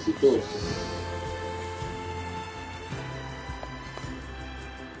 coroncitos?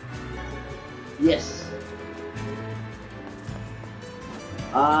 Yes.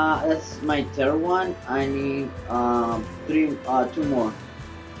 That's my third one. I need two more.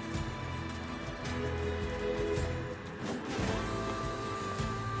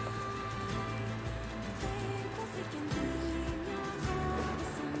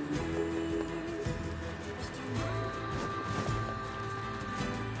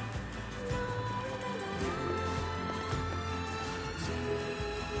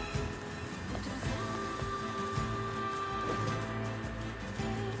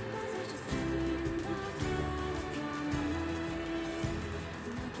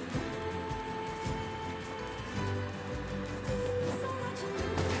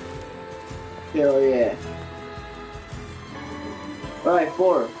 Hell yeah. Alright,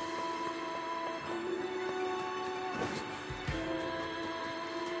 4.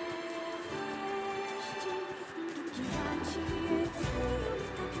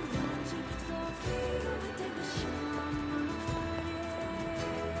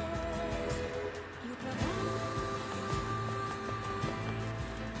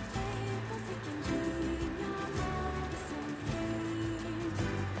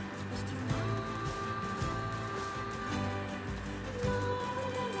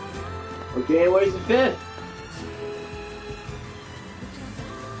 Okay, where's the 5th?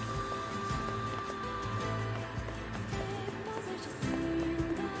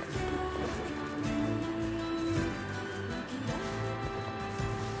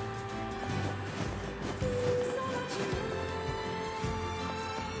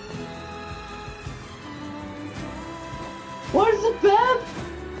 Where's the 5th?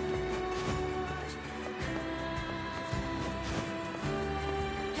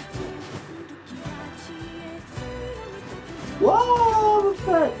 Whoa,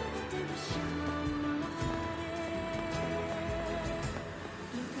 fuck.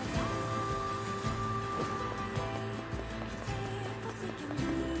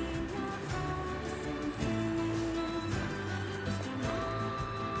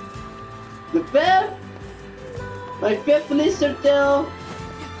 The 5th? My 5th blister tail.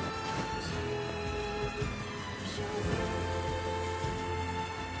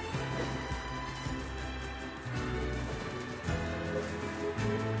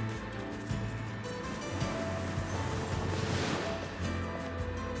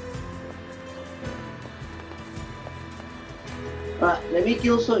 Let me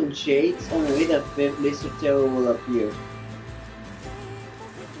kill some shades and maybe the 5th blister tail will appear.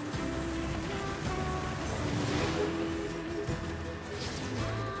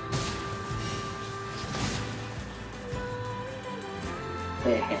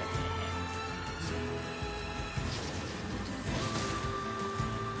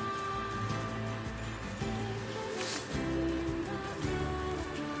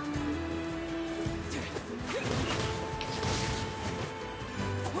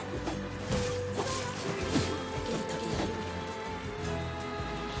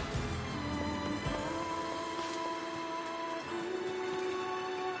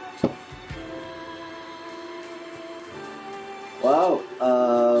 Wow,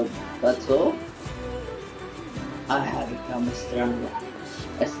 that's all? I have become stronger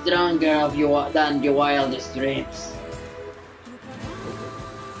than your wildest dreams.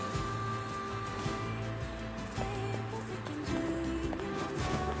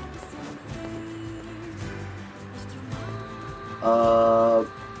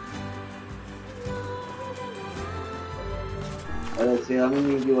 Let's see, how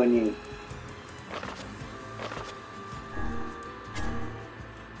many do I need?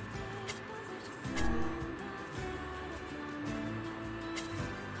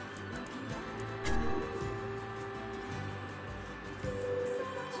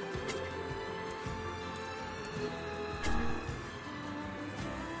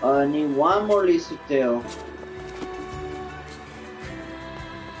 I need one more lizard tail.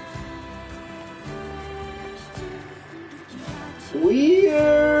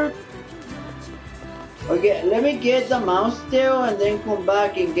 Weird. Okay, let me get the mouse tail and then come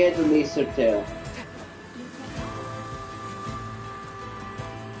back and get the lizard tail.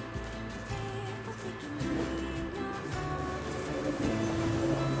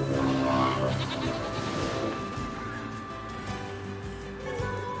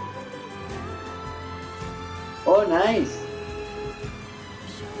 Oh, nice.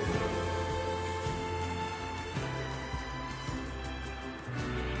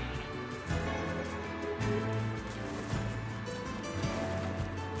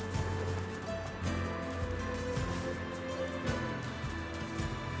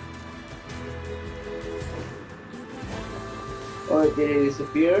 Oh, did it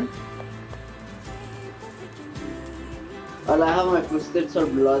disappear? I like how my footsteps are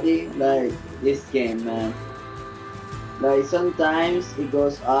bloody, like this game, man. Like sometimes it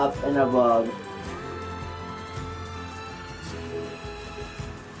goes up and above.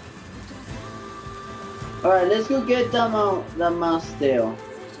 Alright, let's go get the mouse tail.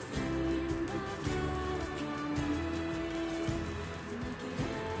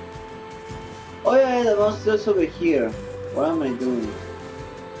 Oh yeah, the mouse tail's over here. What am I doing?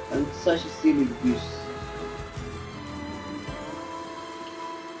 I'm such a silly goose.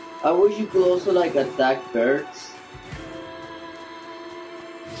 I wish you could also like attack birds.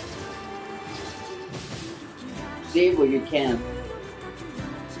 See, but you can.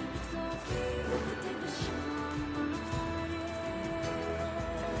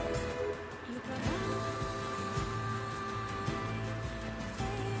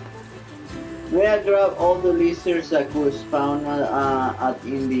 May I grab all the lizards that could spawn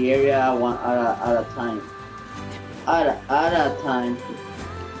in the area at a time? At a time.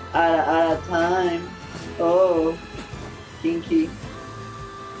 At a time. Oh, kinky.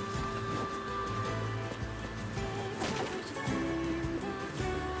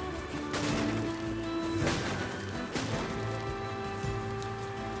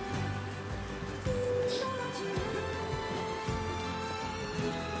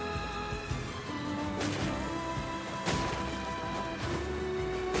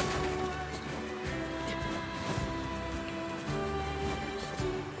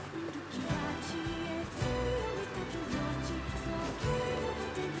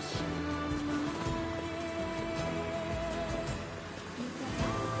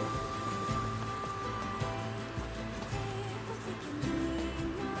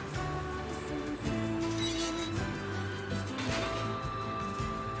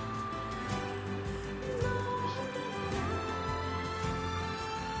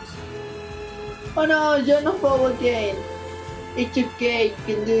 Oh no, you're not fall again. It's okay, you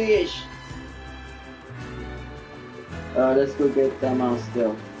can do this. Let's go get that mouse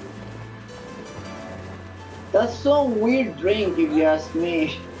still. That's some weird drink if you ask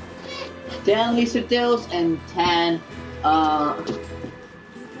me. 10 lizard tails and 10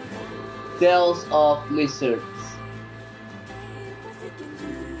 tails of lizards.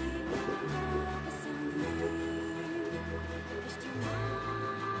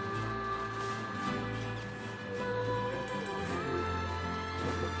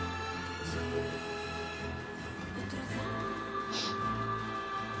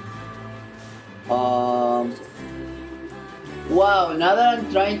 Wow, now that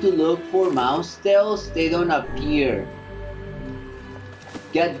I'm trying to look for mouse tails, they don't appear.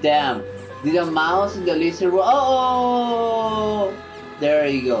 God damn. Did the mouse and the lizard... Oh! There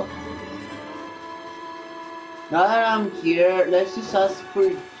you go. Now that I'm here, let's just ask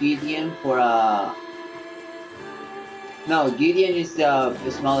for Gideon for a... No, Gideon is the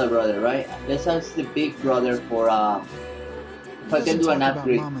smaller brother, right? Let's ask the big brother for if I can do an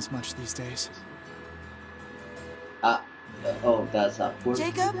upgrade. Mom as much these days. Oh, that's awkward.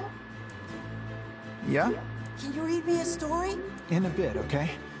 Jacob? Yeah? Can you read me a story? In a bit,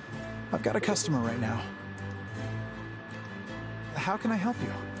 okay? I've got a customer right now. How can I help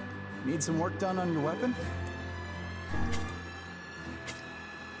you? Need some work done on your weapon?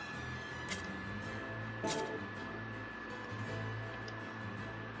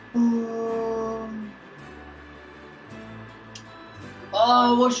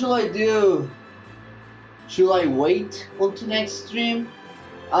 Oh, what should I do? Should I wait until next stream?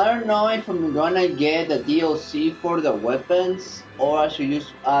 I don't know if I'm gonna get the DLC for the weapons or I should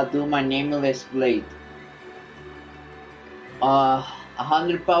just do my nameless blade.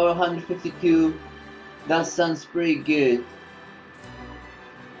 100 power, 152. That sounds pretty good.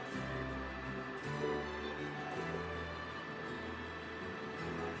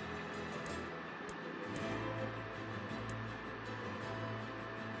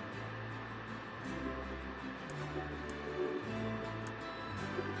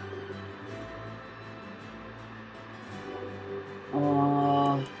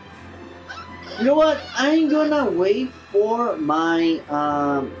 You know what? I'm gonna wait for my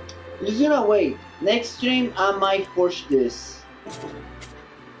just gonna wait. Next stream I might force this.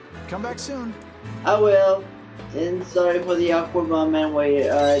 Come back soon. I will. And sorry for the awkward moment where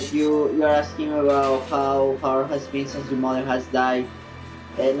you're asking about how it has been since your mother has died.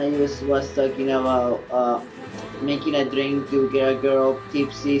 And I just was talking about making a drink to get a girl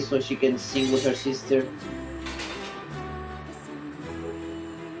tipsy so she can sing with her sister.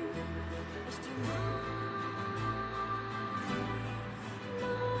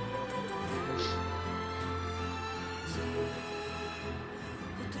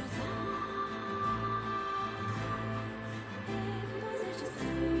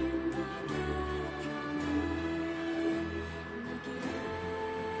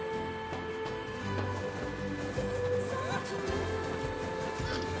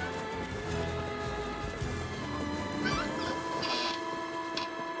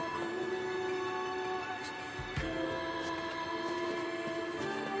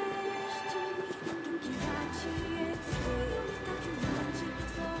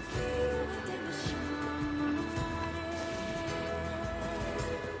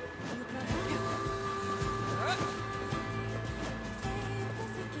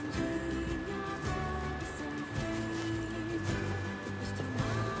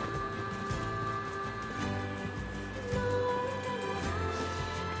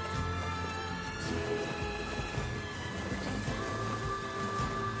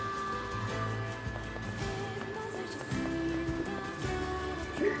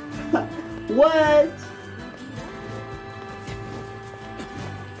 What?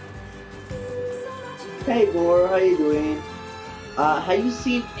 Hey Gore, how you doing? Have you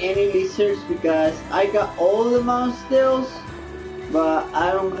seen any lizards? Because I got all the mouse tails, but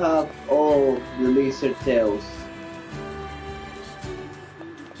I don't have all the lizard tails.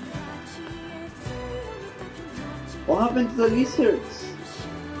 What happened to the lizards?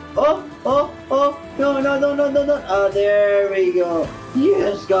 Oh, no. Oh, there we go.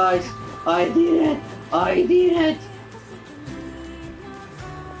 Yes, guys, I did it.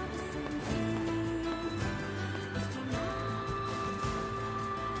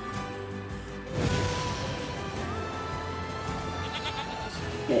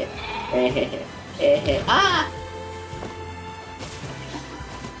 Ah!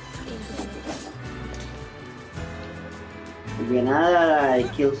 Okay, now that I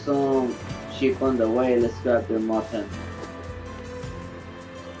killed some sheep on the way, let's grab their mutton.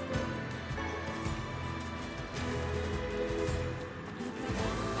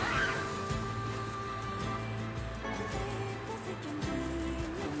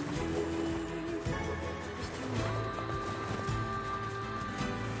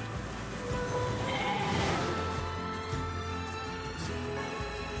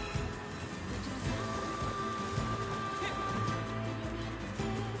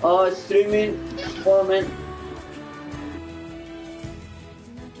 Oh, streaming comment.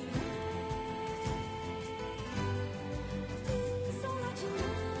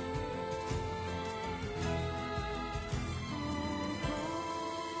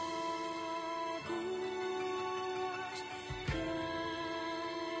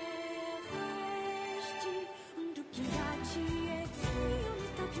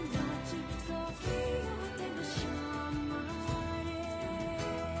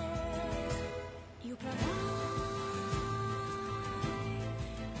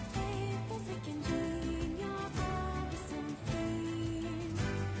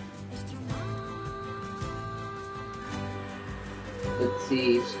 Let's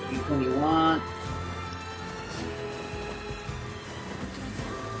see, it's 321.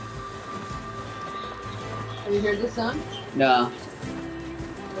 Have you heard this song? No.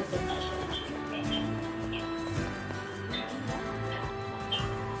 Listen.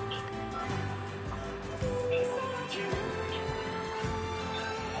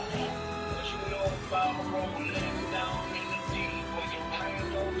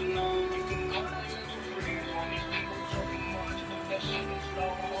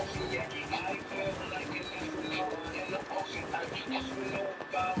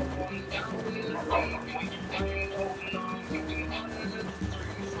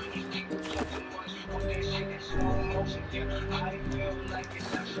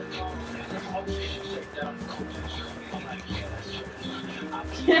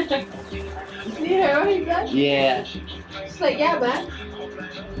 You hear what he said? Yeah. It's like, yeah, man.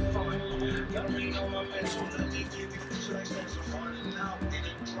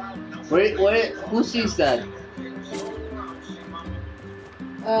 Who sings that?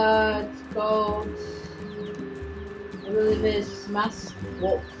 It's called, I believe it's Masked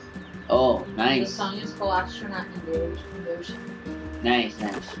Wolf. Oh, nice. The song is called Astronaut in the Ocean. Nice. I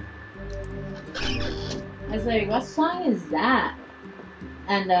was like, what song is that?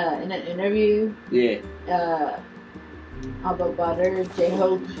 And in an interview, Yeah. about Butter,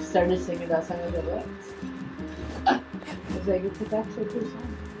 J-Hope started singing that song. I was like, what? I was like, it's actually a cool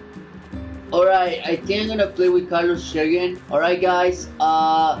song. Alright, I think I'm gonna play with Carlos Shogun. Alright guys,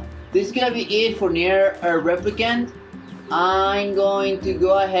 this is gonna be it for Nier Replicant. I'm going to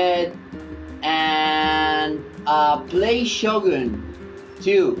go ahead and play Shogun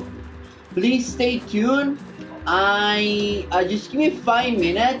 2. Please stay tuned. I just give me 5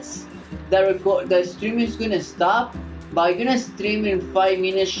 minutes. The stream is gonna stop, but I'm gonna stream in 5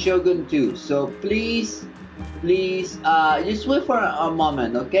 minutes Shogun 2. So please, just wait for a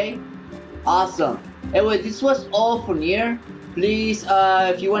moment, okay? Awesome. Anyway, this was all for Nier. Please,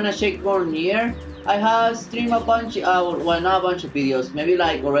 if you wanna check more Nier, I have streamed a bunch, well, not a bunch of videos, maybe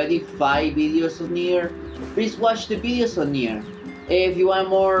like already 5 videos of Nier. Please watch the videos of Nier. If you want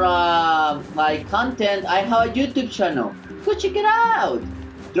more like content, I have a YouTube channel. Go check it out.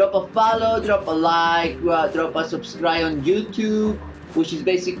 Drop a follow, drop a like, drop a subscribe on YouTube, which is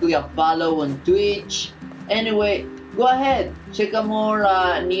basically a follow on Twitch. Anyway, go ahead, check out more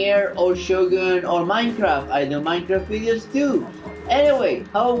Nier or Shogun or Minecraft. I do Minecraft videos too. Anyway,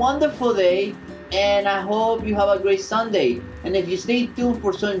 have a wonderful day, and I hope you have a great Sunday. And if you stay tuned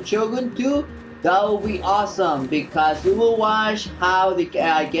for some Shogun 2, that will be awesome, because we will watch how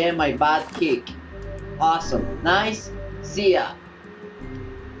I get my butt kicked. Awesome. Nice. See ya.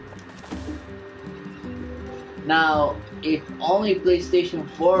 Now, if only PlayStation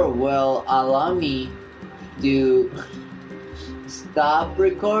 4 will allow me to stop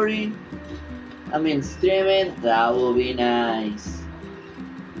recording, streaming, that will be nice.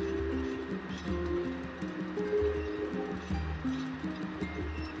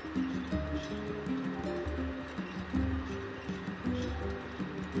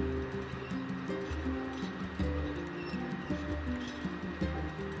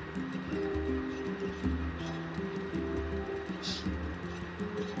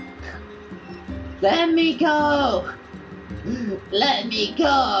 Let me go! Let me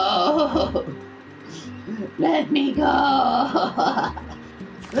go! Let me go!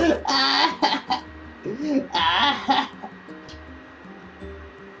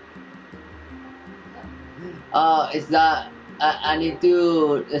 It's that I need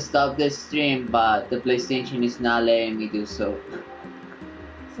to stop the stream, but the PlayStation is not letting me do so.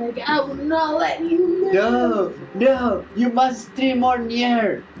 It's like, I will not let you know. No, you must stream more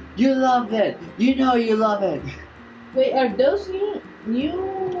Nier. You love it. You know you love it. Wait, are those new?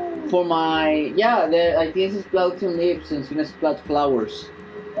 For my, I think it's Splatoon leaves and it's gonna sprout flowers.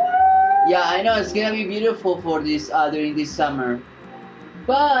 Yeah, I know, it's gonna be beautiful for this, during this summer.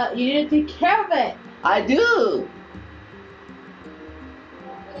 But you need to take care of it. I do!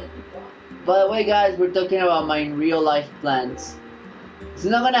 By the way guys, we're talking about my real life plans. It's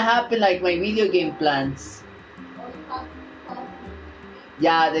not gonna happen like my video game plans.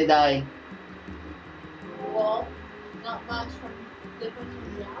 Yeah, they die. Well, not much from different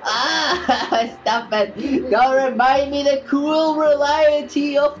from Stop it! Don't remind me the cruel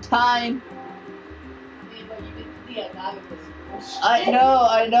reality of time. I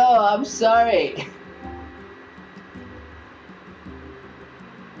know, I'm sorry.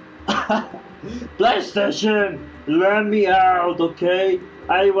 PlayStation, let me out, okay?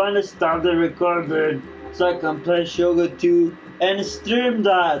 I wanna start the recording so I can play Shogun 2 and stream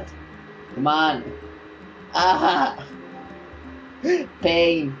that. Come on.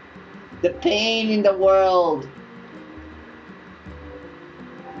 Pain. The pain in the world.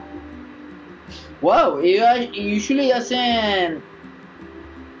 Whoa, it usually doesn't.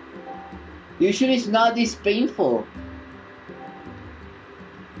 Usually it's not this painful.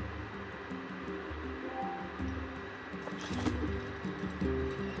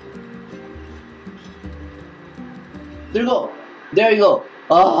 There you go. There you go.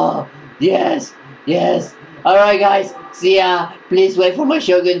 Oh, yes. Yes. Alright guys, see ya. Please wait for my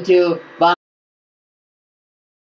Shogun 2. Bye.